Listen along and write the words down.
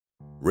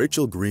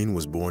Rachel Green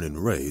was born and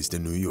raised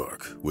in New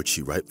York, which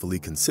she rightfully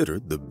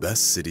considered the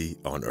best city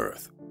on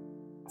earth.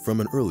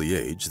 From an early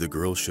age, the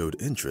girl showed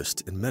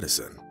interest in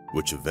medicine,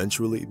 which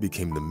eventually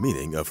became the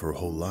meaning of her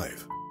whole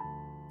life.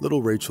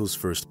 Little Rachel's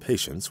first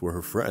patients were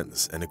her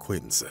friends and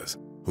acquaintances,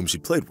 whom she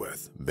played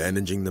with,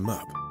 bandaging them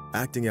up,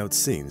 acting out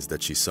scenes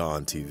that she saw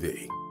on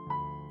TV.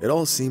 It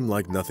all seemed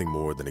like nothing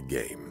more than a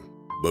game,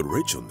 but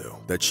Rachel knew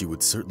that she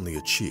would certainly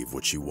achieve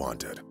what she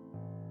wanted.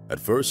 At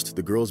first,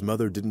 the girl's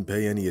mother didn't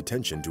pay any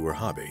attention to her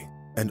hobby,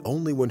 and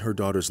only when her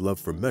daughter's love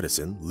for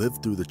medicine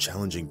lived through the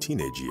challenging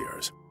teenage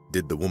years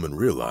did the woman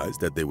realize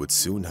that they would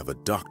soon have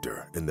a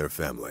doctor in their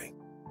family.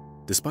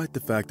 Despite the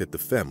fact that the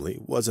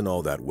family wasn't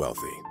all that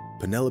wealthy,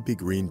 Penelope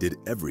Green did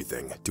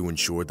everything to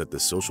ensure that the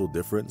social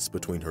difference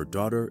between her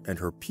daughter and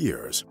her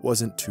peers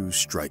wasn't too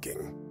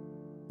striking.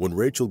 When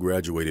Rachel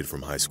graduated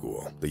from high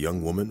school, the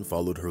young woman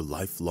followed her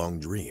lifelong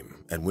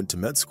dream and went to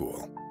med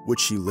school, which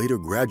she later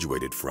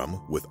graduated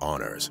from with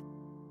honors.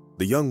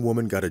 The young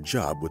woman got a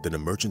job with an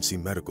emergency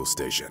medical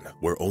station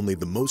where only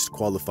the most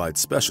qualified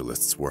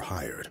specialists were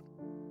hired.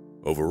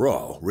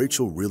 Overall,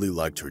 Rachel really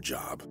liked her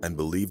job and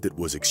believed it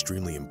was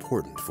extremely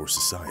important for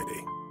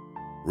society.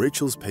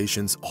 Rachel's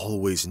patients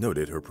always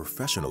noted her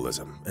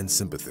professionalism and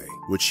sympathy,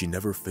 which she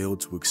never failed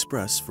to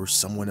express for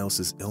someone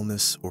else's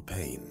illness or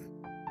pain.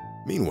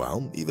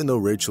 Meanwhile, even though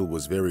Rachel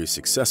was very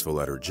successful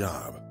at her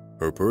job,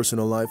 her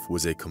personal life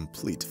was a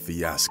complete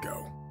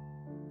fiasco.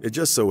 It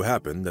just so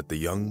happened that the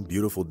young,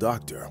 beautiful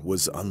doctor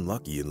was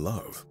unlucky in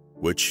love,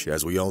 which,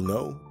 as we all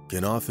know,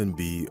 can often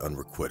be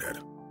unrequited.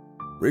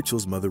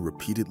 Rachel's mother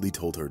repeatedly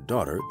told her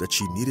daughter that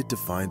she needed to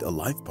find a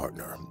life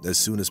partner as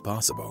soon as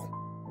possible.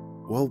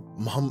 "Well,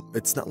 Mom,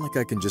 it's not like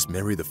I can just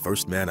marry the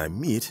first man I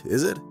meet,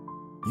 is it?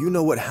 You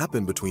know what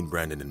happened between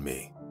Brandon and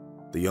me,"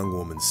 the young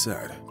woman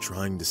said,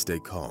 trying to stay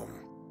calm.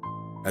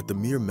 At the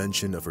mere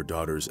mention of her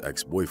daughter's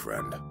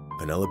ex-boyfriend,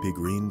 Penelope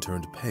Green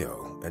turned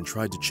pale and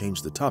tried to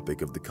change the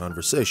topic of the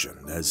conversation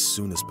as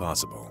soon as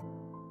possible.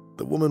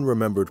 The woman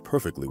remembered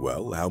perfectly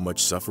well how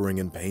much suffering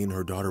and pain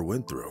her daughter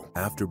went through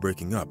after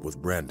breaking up with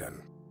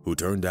Brandon, who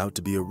turned out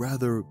to be a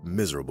rather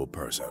miserable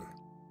person.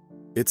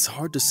 It's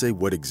hard to say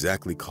what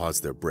exactly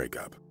caused their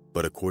breakup,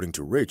 but according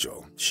to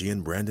Rachel, she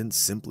and Brandon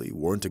simply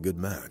weren't a good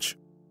match.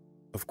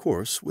 Of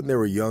course, when they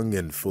were young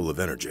and full of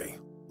energy,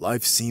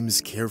 life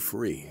seems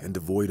carefree and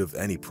devoid of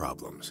any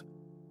problems.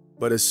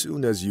 But as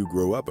soon as you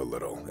grow up a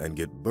little and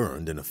get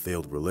burned in a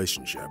failed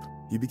relationship,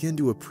 you begin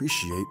to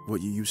appreciate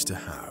what you used to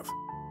have.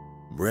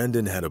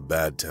 Brandon had a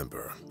bad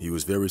temper, he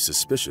was very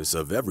suspicious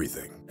of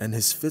everything, and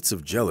his fits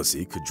of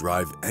jealousy could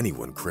drive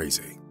anyone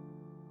crazy.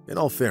 In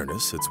all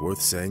fairness, it's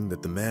worth saying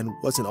that the man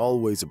wasn't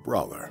always a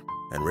brawler,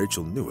 and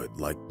Rachel knew it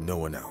like no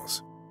one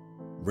else.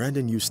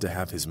 Brandon used to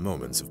have his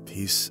moments of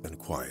peace and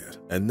quiet,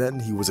 and then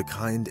he was a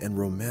kind and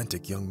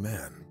romantic young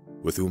man,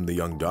 with whom the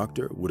young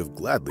doctor would have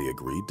gladly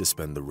agreed to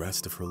spend the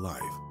rest of her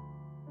life.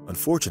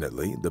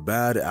 Unfortunately, the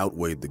bad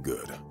outweighed the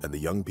good, and the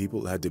young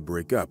people had to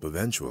break up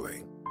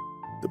eventually.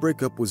 The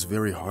breakup was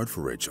very hard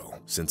for Rachel,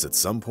 since at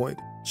some point,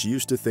 she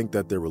used to think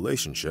that their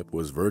relationship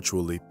was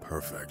virtually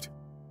perfect.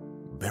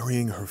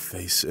 Burying her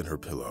face in her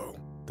pillow,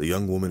 the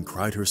young woman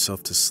cried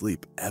herself to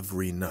sleep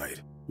every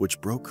night,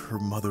 which broke her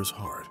mother's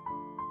heart.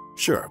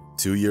 Sure,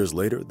 2 years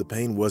later, the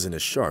pain wasn't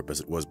as sharp as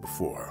it was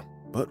before,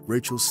 but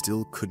Rachel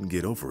still couldn't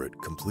get over it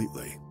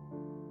completely.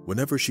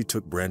 Whenever she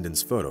took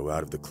Brandon's photo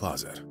out of the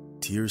closet,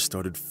 tears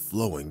started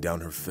flowing down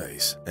her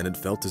face, and it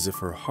felt as if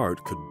her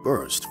heart could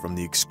burst from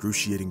the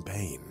excruciating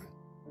pain.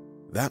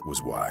 That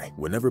was why,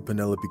 whenever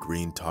Penelope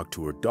Green talked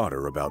to her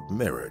daughter about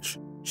marriage,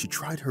 she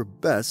tried her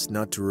best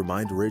not to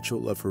remind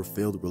Rachel of her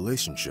failed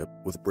relationship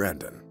with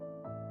Brandon.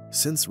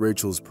 Since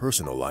Rachel's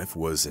personal life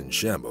was in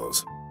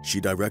shambles,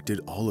 she directed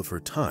all of her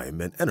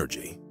time and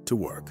energy to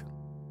work.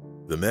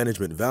 The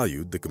management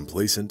valued the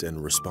complacent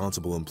and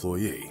responsible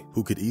employee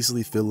who could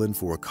easily fill in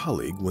for a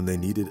colleague when they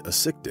needed a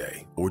sick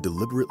day or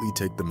deliberately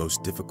take the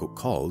most difficult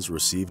calls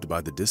received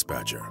by the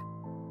dispatcher.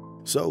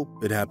 So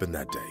it happened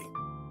that day.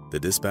 The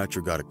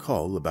dispatcher got a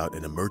call about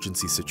an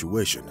emergency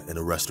situation in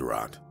a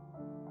restaurant.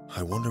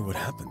 "I wonder what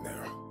happened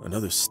there.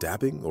 Another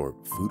stabbing or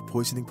food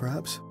poisoning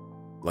perhaps?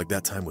 Like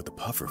that time with the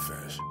puffer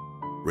fish?"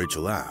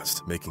 Rachel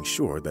asked, making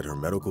sure that her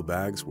medical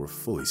bags were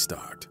fully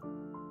stocked.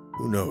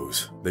 "Who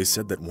knows? They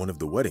said that one of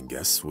the wedding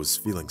guests was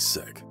feeling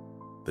sick."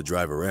 The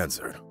driver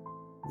answered.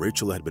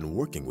 Rachel had been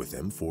working with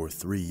him for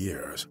 3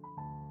 years.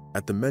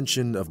 At the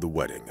mention of the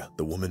wedding,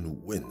 the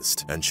woman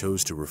winced and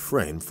chose to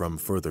refrain from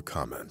further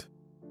comment.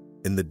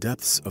 In the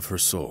depths of her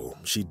soul,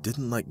 she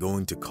didn't like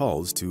going to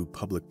calls to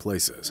public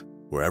places,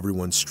 where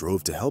everyone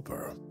strove to help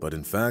her, but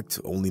in fact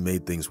only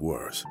made things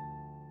worse.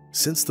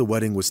 Since the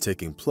wedding was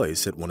taking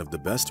place at one of the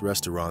best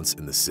restaurants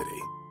in the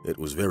city, it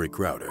was very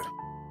crowded.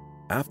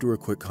 After a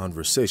quick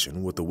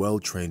conversation with the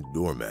well-trained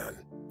doorman,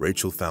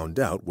 Rachel found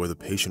out where the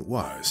patient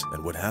was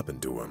and what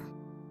happened to him.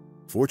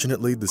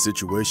 Fortunately, the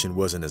situation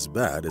wasn't as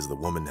bad as the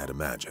woman had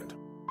imagined.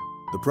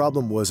 The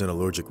problem was an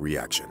allergic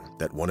reaction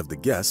that one of the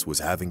guests was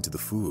having to the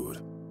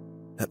food.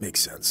 That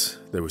makes sense.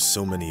 There were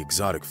so many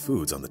exotic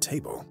foods on the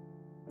table.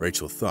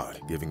 Rachel thought,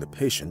 giving the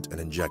patient an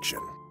injection.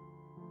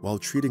 While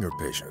treating her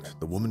patient,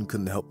 the woman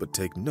couldn't help but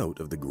take note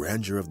of the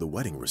grandeur of the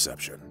wedding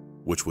reception,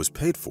 which was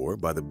paid for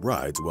by the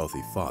bride's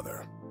wealthy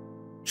father.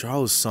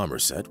 Charles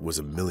Somerset was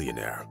a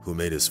millionaire who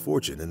made his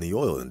fortune in the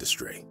oil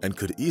industry and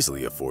could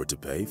easily afford to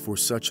pay for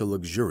such a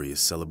luxurious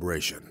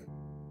celebration.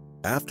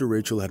 After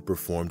Rachel had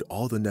performed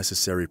all the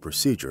necessary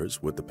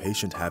procedures with the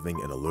patient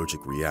having an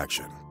allergic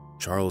reaction,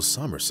 Charles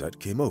Somerset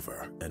came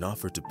over and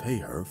offered to pay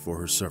her for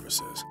her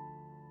services.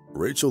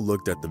 Rachel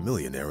looked at the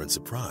millionaire in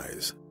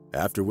surprise,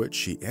 after which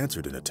she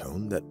answered in a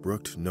tone that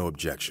brooked no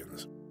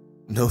objections.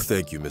 "No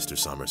thank you, Mr.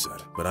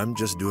 Somerset, but I'm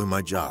just doing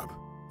my job.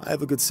 I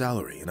have a good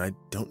salary and I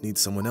don't need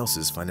someone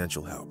else's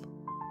financial help."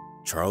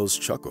 Charles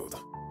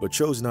chuckled, but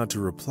chose not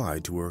to reply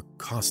to her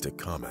caustic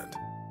comment.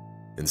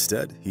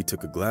 Instead, he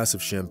took a glass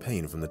of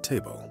champagne from the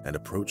table and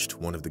approached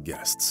one of the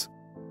guests.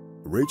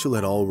 Rachel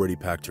had already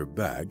packed her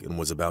bag and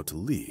was about to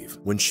leave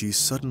when she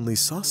suddenly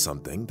saw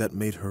something that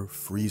made her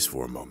freeze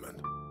for a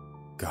moment.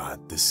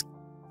 "God, this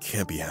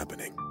can't be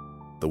happening,"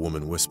 the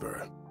woman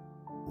whispered.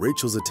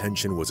 Rachel's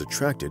attention was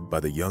attracted by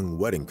the young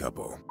wedding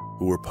couple,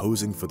 who were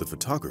posing for the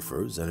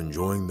photographers and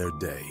enjoying their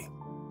day.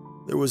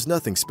 There was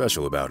nothing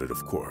special about it,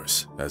 of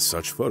course, as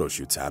such photo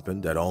shoots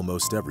happened at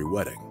almost every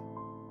wedding.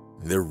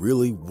 There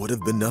really would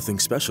have been nothing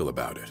special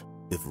about it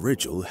if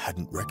Rachel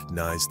hadn't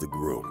recognized the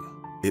groom.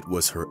 It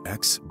was her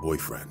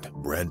ex-boyfriend,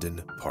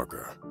 Brandon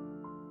Parker.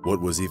 What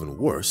was even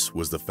worse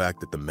was the fact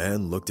that the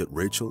man looked at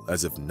Rachel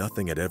as if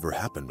nothing had ever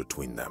happened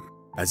between them,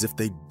 as if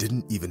they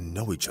didn't even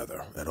know each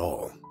other at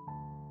all.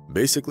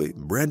 Basically,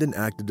 Brandon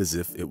acted as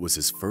if it was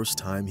his first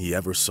time he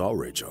ever saw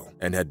Rachel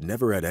and had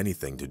never had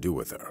anything to do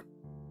with her.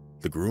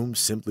 The groom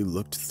simply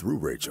looked through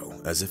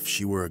Rachel as if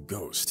she were a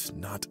ghost,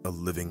 not a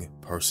living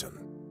person.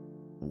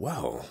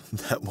 Well,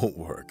 that won't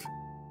work.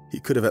 He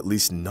could have at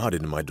least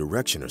nodded in my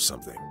direction or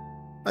something.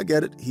 I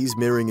get it, he's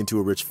marrying into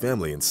a rich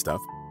family and stuff.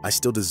 I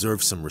still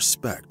deserve some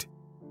respect,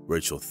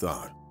 Rachel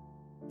thought.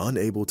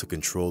 Unable to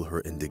control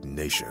her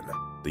indignation,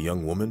 the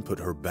young woman put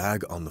her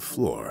bag on the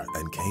floor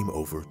and came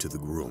over to the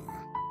groom.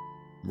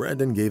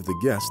 Brandon gave the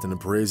guest an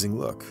appraising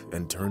look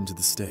and turned to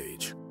the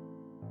stage.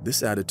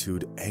 This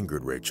attitude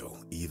angered Rachel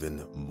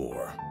even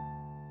more.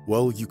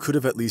 "Well, you could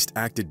have at least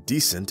acted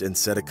decent and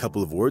said a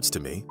couple of words to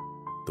me,"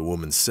 the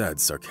woman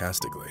said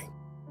sarcastically.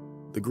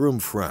 The groom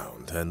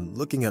frowned and,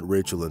 looking at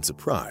Rachel in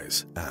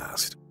surprise,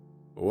 asked,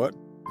 "What?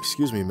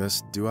 Excuse me,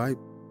 miss, do I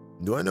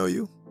know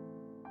you?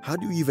 How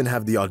do you even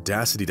have the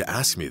audacity to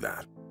ask me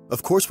that?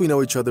 Of course we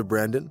know each other,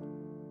 Brandon.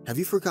 Have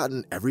you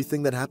forgotten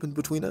everything that happened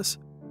between us?"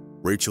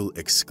 Rachel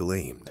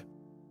exclaimed.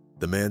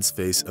 The man's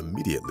face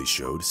immediately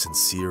showed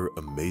sincere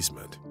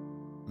amazement.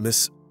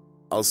 "Miss,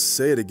 I'll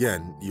say it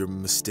again, you're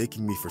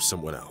mistaking me for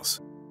someone else."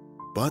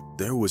 But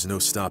there was no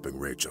stopping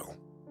Rachel.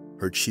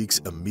 Her cheeks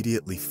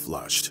immediately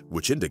flushed,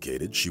 which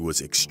indicated she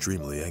was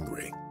extremely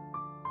angry.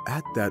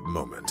 At that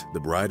moment, the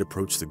bride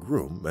approached the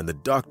groom and the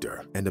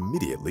doctor and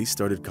immediately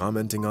started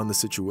commenting on the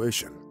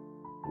situation.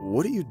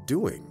 "What are you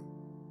doing?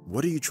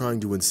 What are you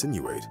trying to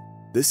insinuate?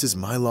 This is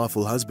my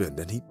lawful husband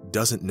and he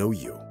doesn't know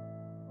you."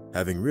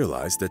 Having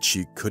realized that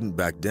she couldn't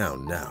back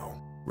down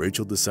now,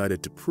 Rachel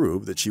decided to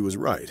prove that she was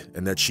right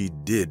and that she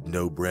did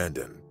know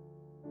Brandon.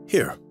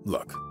 "Here,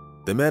 look.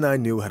 The man I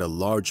knew had a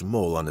large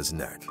mole on his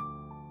neck.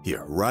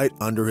 Here, right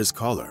under his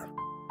collar,"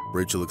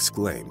 Rachel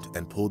exclaimed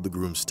and pulled the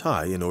groom's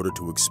tie in order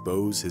to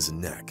expose his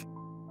neck.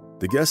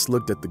 The guest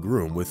looked at the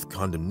groom with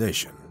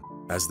condemnation,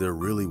 as there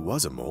really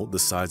was a mole the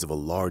size of a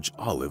large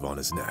olive on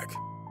his neck.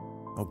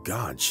 "Oh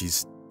God,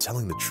 she's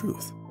telling the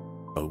truth."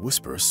 A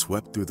whisper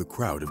swept through the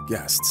crowd of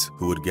guests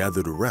who had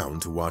gathered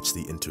around to watch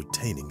the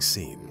entertaining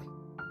scene.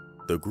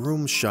 The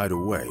groom shied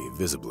away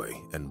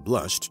visibly and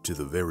blushed to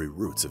the very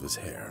roots of his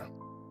hair.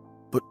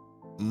 "But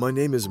my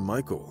name is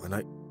Michael, and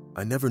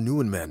I never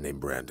knew a man named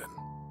Brandon,"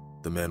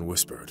 the man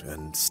whispered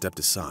and stepped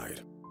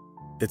aside.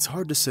 It's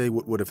hard to say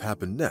what would have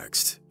happened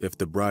next if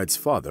the bride's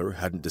father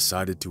hadn't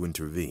decided to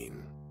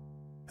intervene.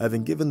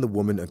 Having given the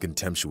woman a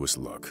contemptuous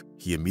look,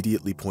 he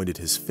immediately pointed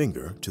his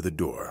finger to the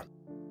door.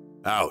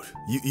 "Out!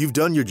 You've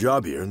done your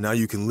job here, now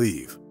you can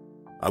leave.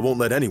 I won't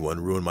let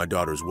anyone ruin my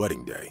daughter's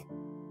wedding day.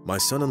 My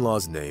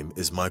son-in-law's name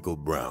is Michael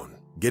Brown.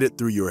 Get it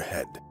through your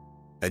head,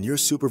 and your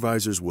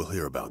supervisors will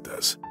hear about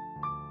this."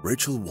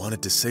 Rachel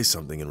wanted to say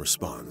something in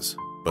response,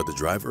 but the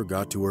driver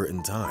got to her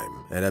in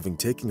time and, having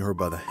taken her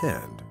by the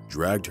hand,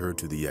 dragged her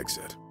to the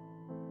exit.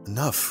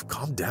 "Enough,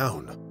 calm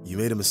down. You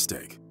made a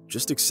mistake.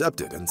 Just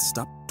accept it and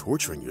stop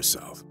torturing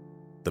yourself,"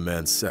 the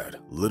man said,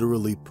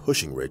 literally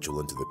pushing Rachel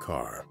into the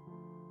car.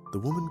 The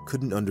woman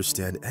couldn't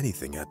understand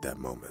anything at that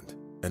moment,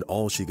 and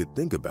all she could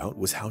think about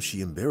was how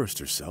she embarrassed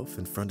herself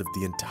in front of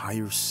the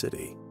entire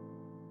city.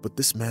 But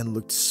this man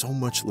looked so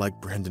much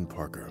like Brandon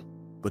Parker,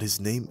 but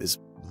his name is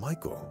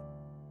Michael,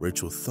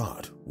 Rachel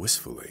thought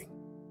wistfully.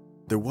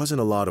 There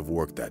wasn't a lot of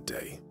work that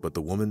day, but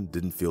the woman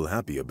didn't feel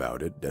happy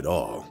about it at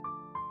all.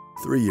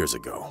 3 years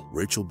ago,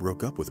 Rachel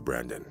broke up with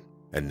Brandon,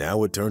 and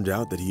now it turned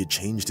out that he had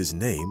changed his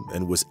name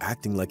and was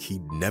acting like he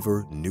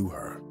never knew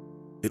her.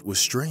 It was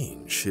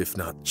strange, if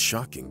not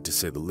shocking to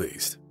say the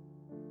least.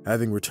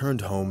 Having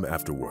returned home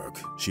after work,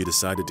 she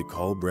decided to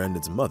call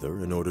Brandon's mother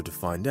in order to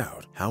find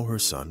out how her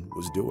son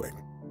was doing.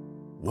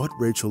 What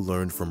Rachel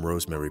learned from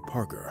Rosemary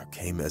Parker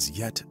came as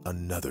yet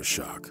another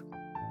shock.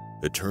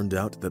 It turned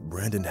out that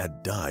Brandon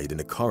had died in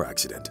a car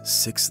accident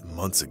 6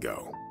 months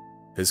ago.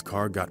 His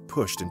car got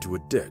pushed into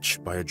a ditch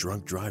by a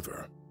drunk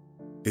driver.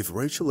 If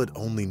Rachel had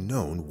only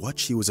known what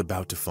she was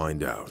about to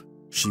find out,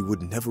 she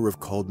would never have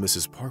called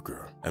Mrs.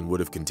 Parker and would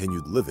have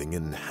continued living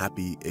in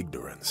happy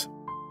ignorance.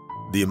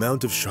 The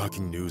amount of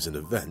shocking news and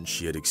events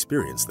she had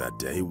experienced that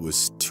day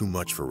was too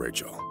much for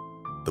Rachel.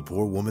 The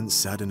poor woman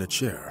sat in a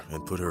chair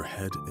and put her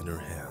head in her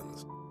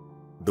hands.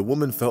 The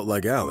woman felt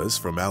like Alice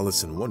from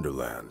Alice in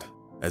Wonderland,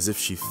 as if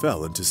she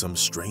fell into some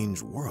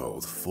strange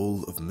world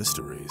full of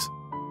mysteries.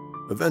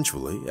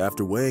 Eventually,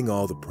 after weighing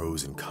all the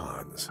pros and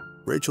cons,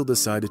 Rachel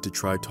decided to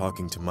try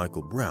talking to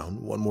Michael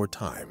Brown one more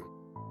time.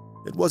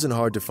 It wasn't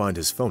hard to find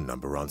his phone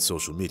number on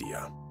social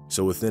media,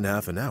 so within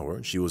half an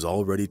hour she was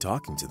already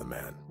talking to the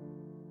man.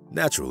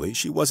 Naturally,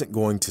 she wasn't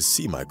going to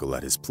see Michael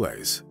at his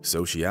place,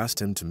 so she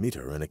asked him to meet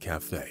her in a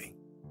cafe.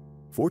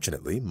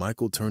 Fortunately,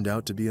 Michael turned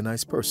out to be a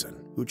nice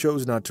person who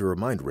chose not to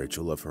remind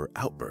Rachel of her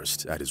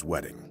outburst at his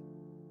wedding.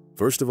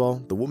 First of all,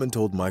 the woman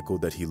told Michael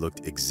that he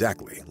looked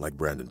exactly like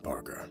Brandon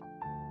Parker.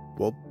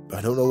 "Well,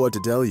 I don't know what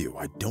to tell you.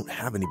 I don't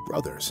have any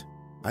brothers.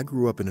 I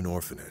grew up in an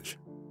orphanage.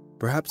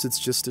 Perhaps it's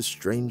just a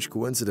strange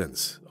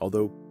coincidence,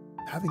 although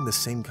having the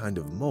same kind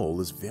of mole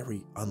is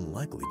very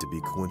unlikely to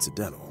be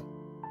coincidental."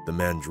 The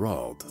man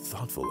drawled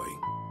thoughtfully.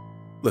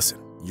 "Listen,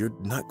 you're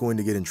not going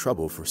to get in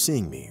trouble for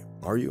seeing me,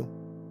 are you?"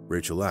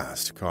 Rachel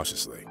asked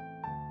cautiously.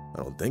 "I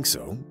don't think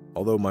so,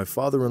 although my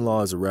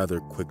father-in-law is a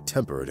rather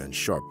quick-tempered and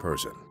sharp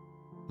person,"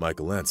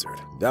 Michael answered,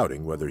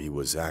 doubting whether he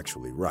was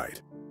actually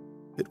right.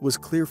 It was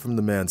clear from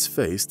the man's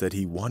face that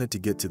he wanted to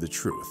get to the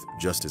truth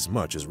just as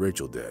much as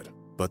Rachel did,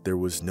 but there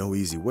was no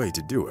easy way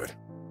to do it.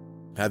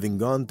 Having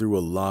gone through a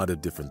lot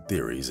of different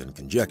theories and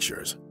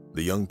conjectures,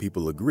 the young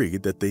people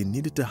agreed that they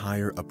needed to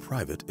hire a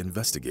private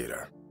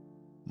investigator.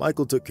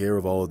 Michael took care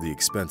of all of the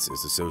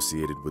expenses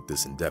associated with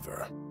this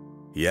endeavor.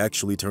 He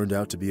actually turned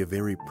out to be a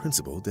very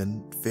principled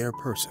and fair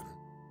person.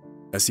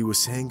 As he was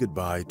saying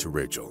goodbye to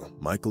Rachel,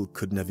 Michael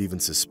couldn't have even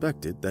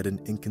suspected that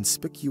an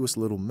inconspicuous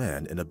little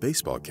man in a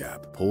baseball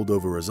cap pulled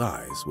over his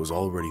eyes was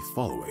already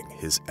following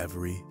his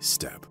every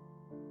step.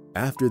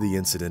 After the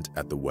incident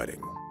at the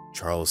wedding,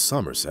 Charles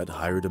Somerset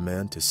hired a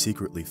man to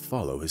secretly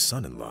follow his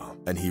son-in-law,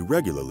 and he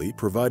regularly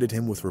provided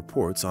him with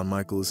reports on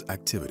Michael's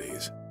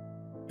activities.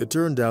 It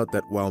turned out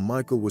that while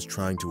Michael was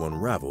trying to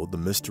unravel the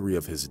mystery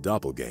of his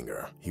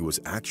doppelganger, he was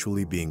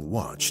actually being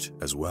watched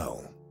as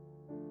well.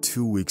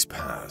 2 weeks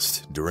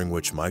passed, during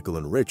which Michael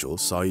and Rachel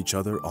saw each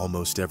other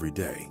almost every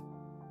day.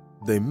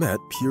 They met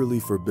purely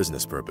for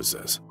business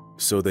purposes,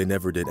 so they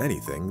never did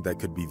anything that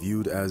could be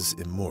viewed as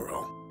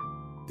immoral.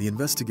 The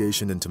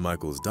investigation into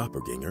Michael's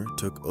doppelganger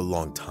took a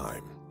long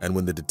time, and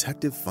when the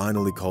detective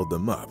finally called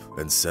them up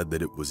and said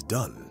that it was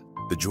done,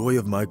 the joy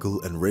of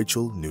Michael and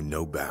Rachel knew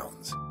no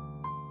bounds.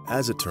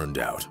 As it turned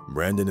out,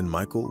 Brandon and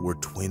Michael were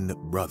twin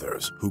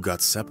brothers who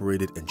got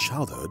separated in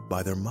childhood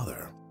by their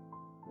mother.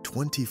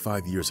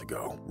 25 years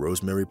ago,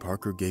 Rosemary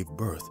Parker gave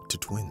birth to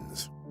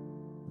twins.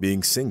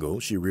 Being single,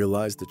 she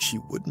realized that she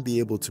wouldn't be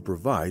able to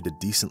provide a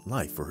decent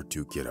life for her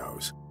 2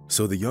 kiddos,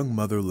 so the young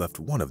mother left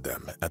one of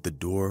them at the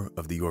door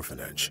of the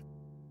orphanage.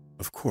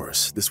 Of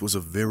course, this was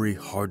a very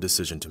hard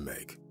decision to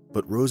make,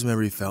 but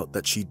Rosemary felt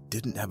that she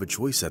didn't have a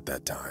choice at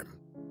that time.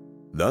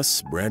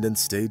 Thus, Brandon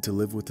stayed to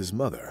live with his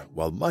mother,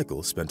 while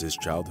Michael spent his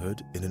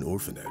childhood in an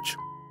orphanage.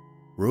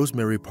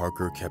 Rosemary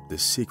Parker kept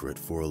this secret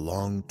for a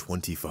long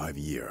 25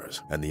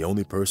 years, and the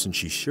only person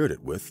she shared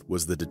it with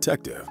was the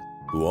detective,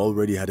 who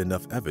already had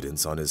enough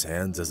evidence on his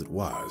hands as it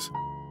was.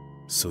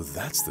 "So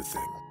that's the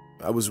thing.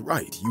 I was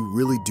right, you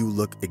really do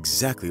look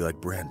exactly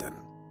like Brandon,"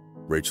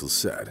 Rachel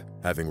said,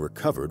 having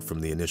recovered from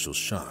the initial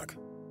shock.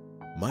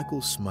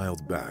 Michael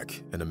smiled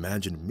back and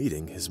imagined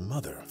meeting his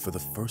mother for the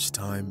first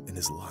time in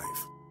his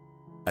life.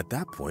 At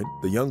that point,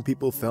 the young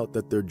people felt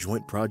that their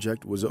joint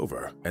project was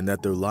over and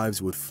that their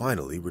lives would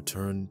finally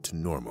return to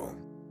normal.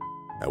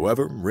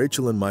 However,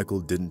 Rachel and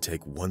Michael didn't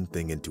take one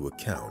thing into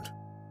account: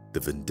 the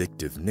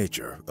vindictive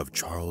nature of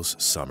Charles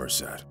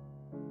Somerset.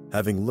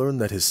 Having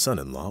learned that his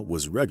son-in-law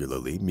was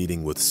regularly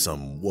meeting with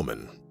some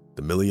woman,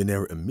 the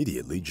millionaire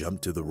immediately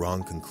jumped to the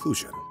wrong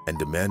conclusion and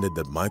demanded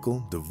that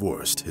Michael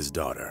divorced his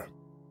daughter.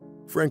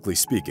 Frankly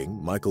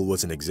speaking, Michael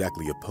wasn't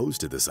exactly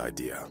opposed to this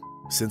idea,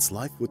 since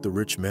life with the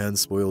rich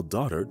man's spoiled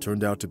daughter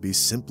turned out to be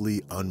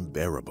simply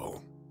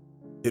unbearable.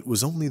 It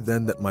was only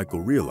then that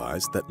Michael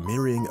realized that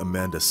marrying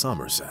Amanda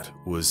Somerset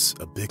was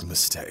a big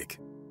mistake.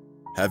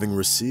 Having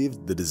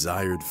received the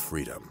desired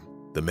freedom,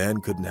 the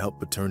man couldn't help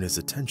but turn his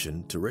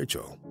attention to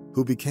Rachel,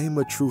 who became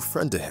a true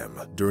friend to him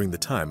during the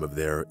time of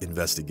their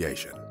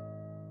investigation.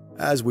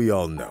 As we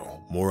all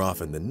know, more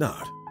often than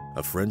not,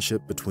 a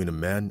friendship between a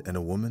man and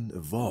a woman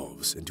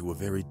evolves into a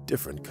very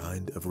different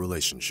kind of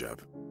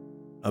relationship.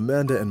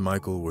 Amanda and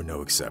Michael were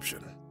no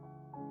exception.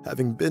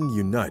 Having been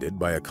united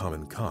by a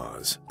common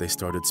cause, they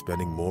started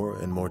spending more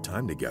and more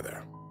time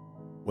together.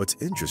 What's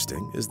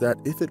interesting is that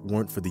if it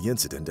weren't for the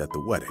incident at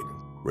the wedding,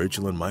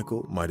 Rachel and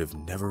Michael might have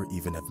never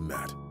even have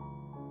met.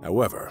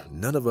 However,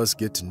 none of us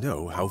get to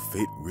know how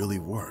fate really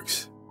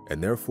works, and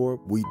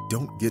therefore we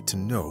don't get to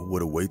know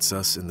what awaits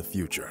us in the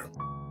future.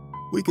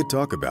 We could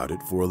talk about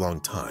it for a long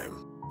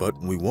time, but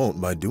we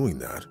won't by doing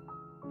that.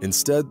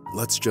 Instead,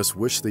 let's just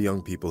wish the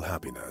young people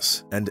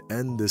happiness and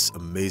end this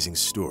amazing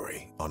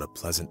story on a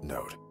pleasant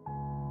note.